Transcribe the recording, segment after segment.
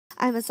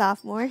I'm a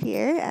sophomore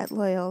here at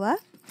Loyola,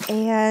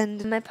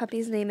 and my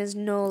puppy's name is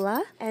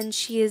Nola, and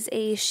she is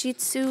a Shih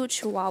Tzu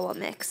Chihuahua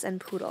mix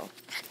and poodle.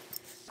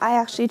 I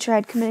actually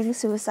tried committing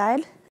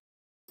suicide.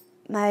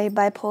 My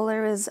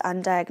bipolar was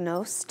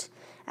undiagnosed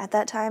at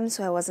that time,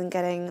 so I wasn't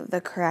getting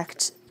the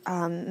correct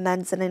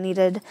meds that I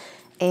needed,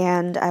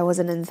 and I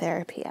wasn't in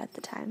therapy at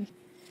the time.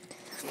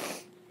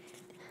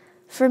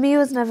 For me, it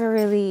was never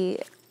really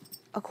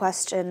a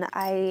question.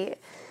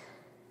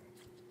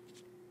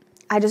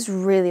 I just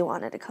really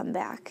wanted to come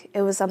back.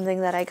 It was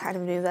something that I kind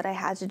of knew that I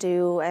had to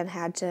do and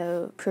had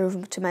to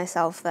prove to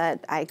myself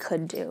that I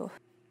could do.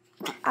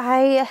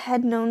 I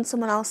had known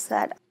someone else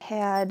that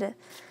had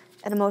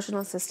an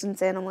emotional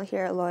assistance animal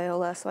here at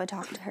Loyola, so I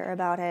talked to her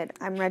about it.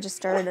 I'm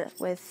registered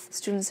with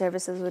Student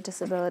Services with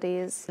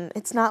Disabilities.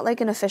 It's not like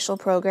an official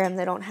program.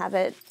 They don't have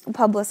it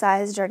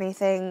publicized or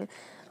anything,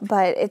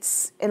 but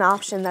it's an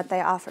option that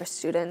they offer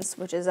students,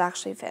 which is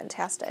actually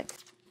fantastic.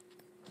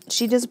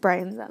 She just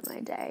brightens up my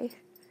day.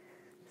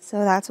 So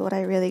that's what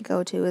I really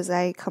go to, is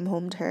I come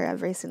home to her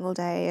every single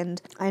day,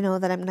 and I know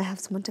that I'm going to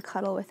have someone to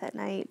cuddle with at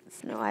night.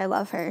 No, I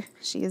love her.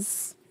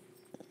 She's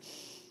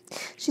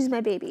my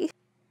baby.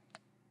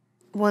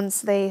 Once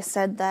they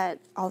said that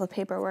all the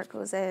paperwork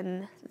was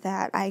in,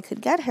 that I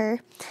could get her,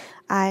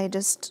 I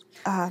just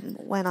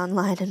went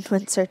online and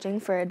went searching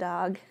for a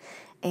dog,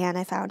 and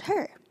I found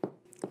her.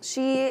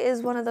 She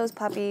is one of those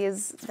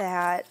puppies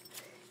that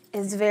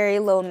is very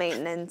low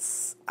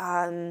maintenance.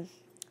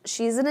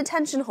 She's an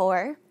attention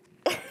whore.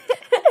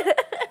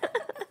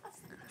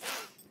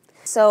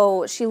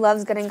 So she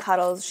loves getting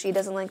cuddles. She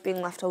doesn't like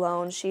being left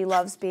alone. She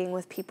loves being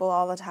with people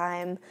all the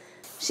time.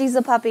 She's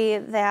a puppy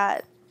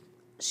that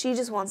she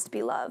just wants to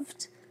be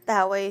loved.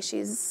 That way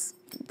she's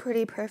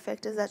pretty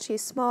perfect, is that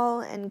she's small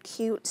and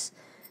cute,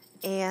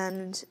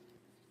 and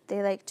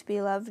they like to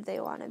be loved. They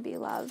want to be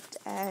loved.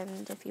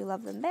 And if you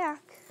love them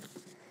back,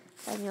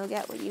 then you'll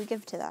get what you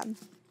give to them.